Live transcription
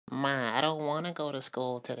want to go to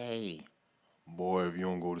school today. Boy, if you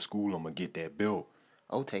don't go to school, I'm gonna get that belt.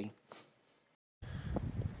 Okay.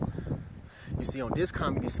 You see, on this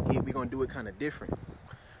comedy skit, we're gonna do it kind of different.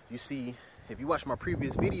 You see, if you watch my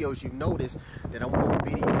previous videos, you've noticed that I went from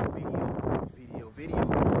video.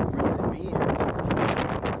 Reason being, feel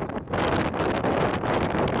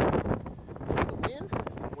the wind?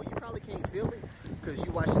 Well, you probably can't feel it because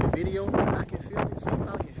you watching the video. I can feel it, so you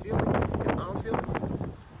probably can feel it if I'm feeling it.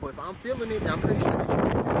 But if I'm feeling it, I'm pretty sure that you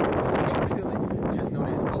can feel it. If you can't feel it, just know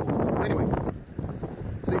that it's cold. But anyway.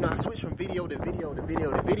 So, I switched from video to video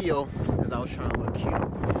because I was trying to look cute,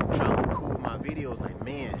 trying to look cool in my videos. Like,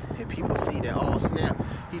 man, and people see that, oh, snap,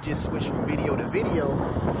 he just switched from video to video.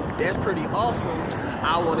 That's pretty awesome.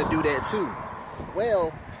 I want to do that too.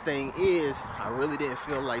 Well, thing is, I really didn't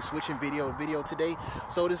feel like switching video to video today,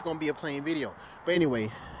 so this is going to be a plain video. But anyway,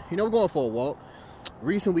 we're going for a walk.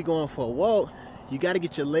 Reason we going for a walk, you got to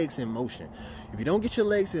get your legs in motion. If you don't get your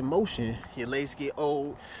legs in motion, your legs get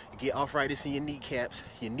old, you get arthritis in your kneecaps,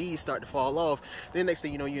 your knees start to fall off. Then next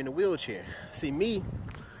thing you know, you're in a wheelchair. See, me,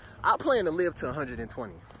 I plan to live to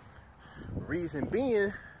 120. Reason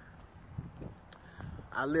being,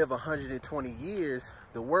 I live 120 years.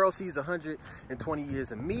 The world sees 120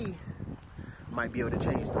 years of me. Might be able to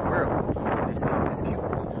change the world. They see all this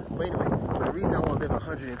cuteness. But anyway, for the reason I want to live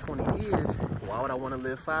 120 years, why would I want to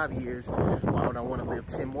live 5 years? Why would I want to live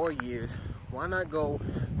 10 more years? Why not go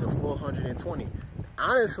the full 120?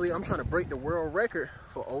 Honestly, I'm trying to break the world record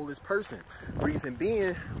for oldest person. Reason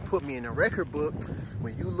being, put me in the record book.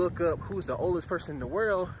 When you look up who's the oldest person in the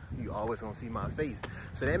world, you always gonna see my face.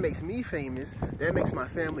 So that makes me famous, that makes my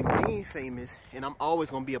family name famous, and I'm always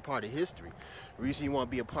gonna be a part of history. The reason you wanna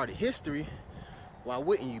be a part of history, why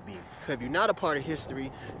wouldn't you be? Because if you're not a part of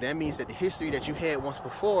history, that means that the history that you had once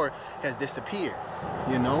before has disappeared,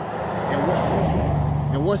 And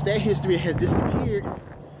once that history has disappeared,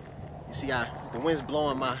 you see, the wind's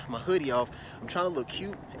blowing my hoodie off. I'm trying to look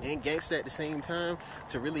cute and gangster at the same time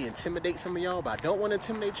to really intimidate some of y'all, but I don't want to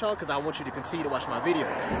intimidate y'all because I want you to continue to watch my video.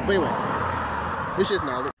 But anyway, it's just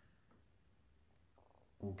knowledge.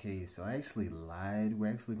 Okay, so I actually lied.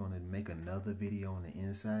 We're actually going to make another video on the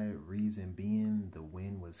inside. Reason being, the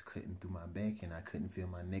wind was cutting through my back and I couldn't feel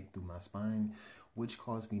my neck through my spine, which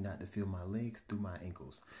caused me not to feel my legs through my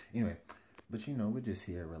ankles. Anyway, but we're just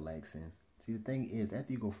here relaxing. See, the thing is,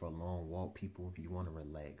 after you go for a long walk, people, you want to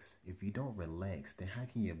relax. If you don't relax, then how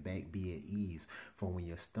can your back be at ease from when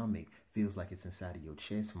your stomach feels like it's inside of your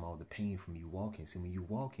chest from all the pain from you walking? See, when you're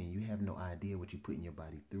walking, you have no idea what you're putting your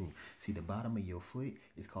body through. See, the bottom of your foot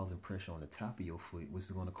is causing pressure on the top of your foot, which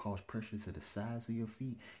is going to cause pressure to the sides of your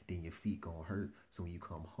feet. Then your feet going to hurt. So when you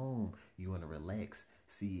come home, you want to relax.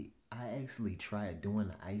 See, I actually tried doing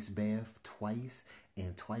the ice bath twice,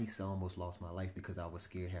 and twice I almost lost my life because I was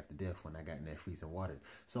scared half to death when I got in that freezing water.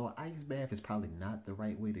 So an ice bath is probably not the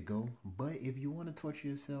right way to go, but if you want to torture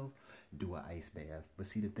yourself, do an ice bath. But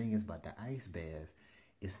see, the thing is about the ice bath,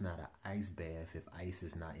 it's not an ice bath if ice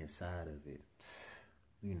is not inside of it.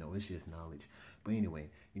 It's just knowledge. But anyway,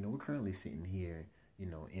 we're currently sitting here,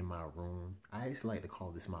 in my room. I actually like to call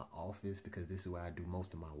this my office because this is where I do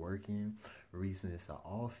most of my work in. The reason it's an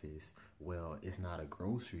office, well, it's not a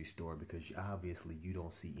grocery store because obviously you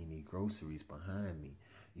don't see any groceries behind me.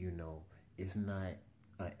 It's not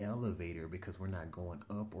an elevator because we're not going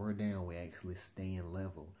up or down. We're actually staying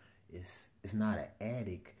level. It's not an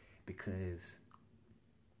attic because,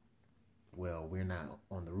 well, we're not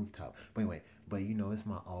on the rooftop. But anyway, it's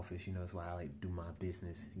my office. That's why I like to do my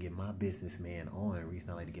business, get my businessman on. The reason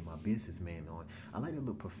I like to get my businessman on, I like to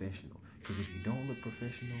look professional. Because if you don't look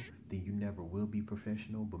professional, then you never will be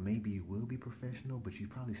professional. But maybe you will be professional, but you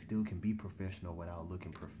probably still can be professional without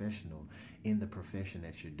looking professional in the profession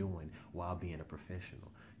that you're doing while being a professional.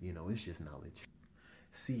 It's just knowledge.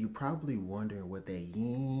 See, you're probably wondering what that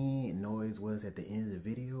yin noise was at the end of the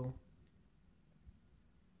video.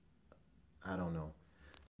 I don't know.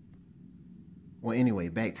 Well, anyway,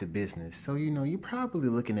 back to business. So, you're probably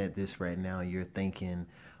looking at this right now and you're thinking,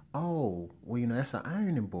 oh, well, that's an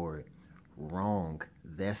ironing board. Wrong.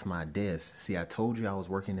 That's my desk. See, I told you I was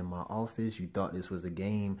working in my office. You thought this was a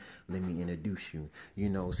game. Let me introduce you.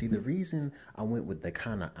 See, the reason I went with the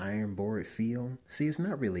kind of iron board feel, see, it's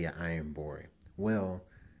not really an iron board. Well,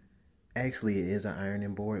 actually, it is an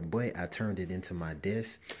ironing board, but I turned it into my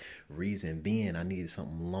desk. Reason being, I needed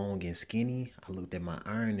something long and skinny. I looked at my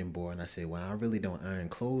ironing board and I said, well, I really don't iron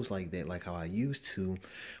clothes like that, like how I used to.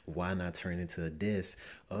 Why not turn it into a desk?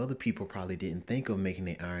 Other people probably didn't think of making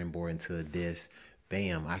the iron board into a desk.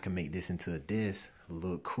 Bam, I can make this into a desk,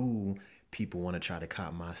 look cool, people want to try to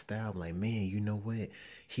copy my style. I'm like, man, you know what?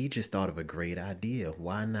 He just thought of a great idea.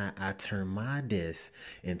 Why not I turn my desk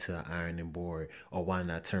into an ironing board? Or why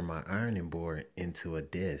not turn my ironing board into a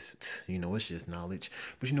desk? You know, it's just knowledge.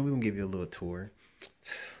 But you know, we're going to give you a little tour.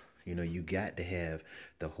 You know, you got to have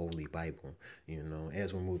the Holy Bible, you know,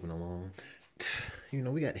 as we're moving along. You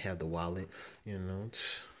know, we got to have the wallet, you know.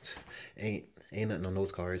 Ain't nothing on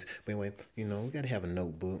those cards. But anyway, you know, we got to have a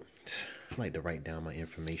notebook. I like to write down my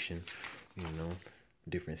information, you know,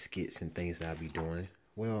 different skits and things that I'll be doing.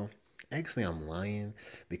 Well, actually, I'm lying,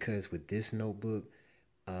 because with this notebook,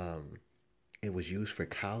 it was used for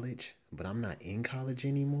college, but I'm not in college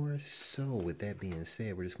anymore. So with that being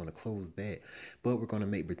said, we're just going to close that. But we're going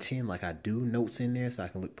to pretend like I do notes in there so I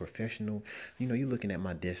can look professional. You know, you're looking at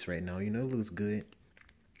my desk right now. You know, it looks good.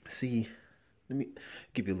 See, let me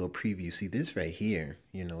give you a little preview. See, this right here,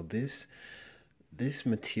 you know, this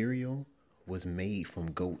material was made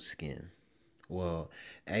from goat skin. Well,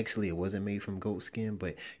 actually, it wasn't made from goat skin,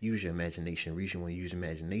 but use your imagination. Reason when you use your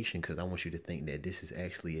imagination, because I want you to think that this is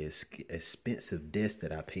actually an expensive desk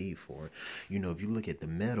that I paid for. You know, if you look at the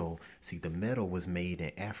metal, see, the metal was made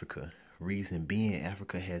in Africa. Reason being,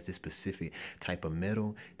 Africa has this specific type of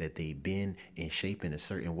metal that they bend and shape in a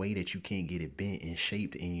certain way that you can't get it bent and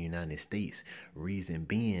shaped in the United States. Reason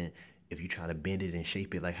being, if you try to bend it and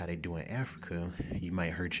shape it like how they do in Africa, you might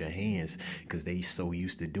hurt your hands because they so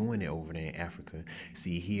used to doing it over there in Africa.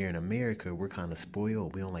 See, here in America, we're kind of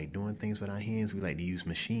spoiled. We don't like doing things with our hands. We like to use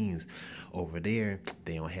machines. Over there,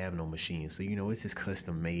 they don't have no machines. So, you know, it's just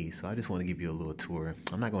custom made. So I just want to give you a little tour.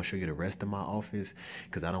 I'm not going to show you the rest of my office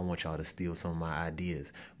because I don't want y'all to steal some of my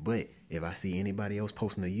ideas. But if I see anybody else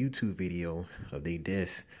posting a YouTube video of their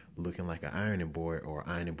desk looking like an ironing board or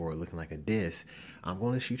ironing board looking like a desk, I'm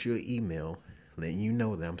going to shoot you an email letting you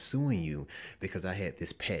know that I'm suing you because I had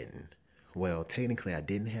this patent. Well, technically I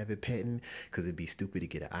didn't have a patent because it'd be stupid to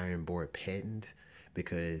get an iron board patent,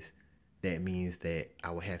 because that means that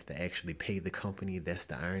I would have to actually pay the company that's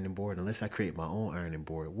the ironing board unless I create my own ironing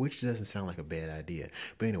board, which doesn't sound like a bad idea.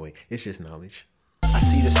 But anyway, it's just knowledge. I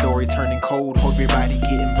see the story turning cold, everybody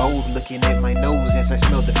getting bold, looking at my nose as I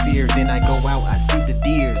smell the fear. Then I go out, I see the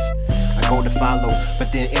deers, I go to follow, but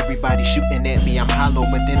then everybody shooting at me, I'm hollow.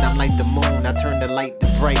 But then I'm like the moon, I turn the light to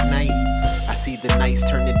bright night. I see the nights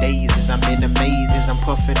turn to days as I'm in a maze, as I'm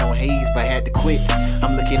puffing on haze, but I had to quit.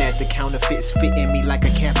 I'm looking at the counterfeits fitting me like a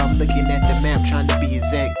cap. I'm looking at the map trying to be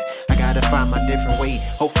exact. I gotta find my different way.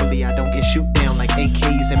 Hopefully I don't get shoot down like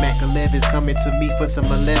AKs and Mac 11s coming to me for some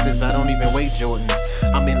 11s. I don't even weigh Jordans.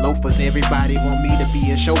 I'm in loafers. Everybody want me to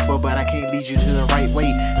be a chauffeur, but I can't lead you to the right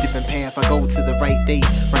way. Different path, I go to the right day.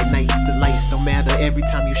 Right nights, the lights don't matter. Every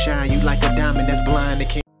time you shine, you like a diamond that's blind. It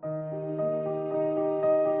can't